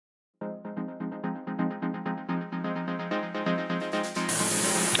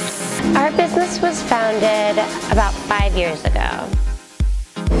Our business was founded about 5 years ago.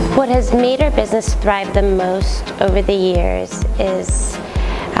 What has made our business thrive the most over the years is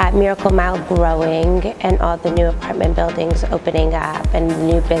Miracle Mile growing and all the new apartment buildings opening up and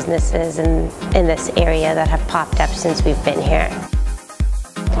new businesses in this area that have popped up since we've been here.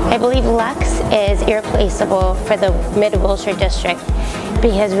 I believe Luxe is irreplaceable for the Mid Wilshire district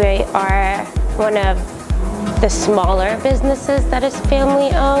because we are one of the smaller businesses that is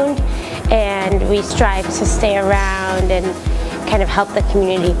family owned, and we strive to stay around and kind of help the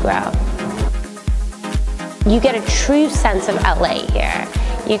community grow. You get a true sense of LA here.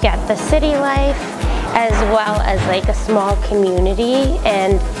 You get the city life as well as like a small community,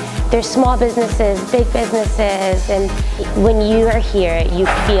 and there's small businesses, big businesses, and when you are here you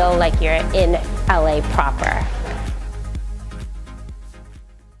feel like you're in LA proper.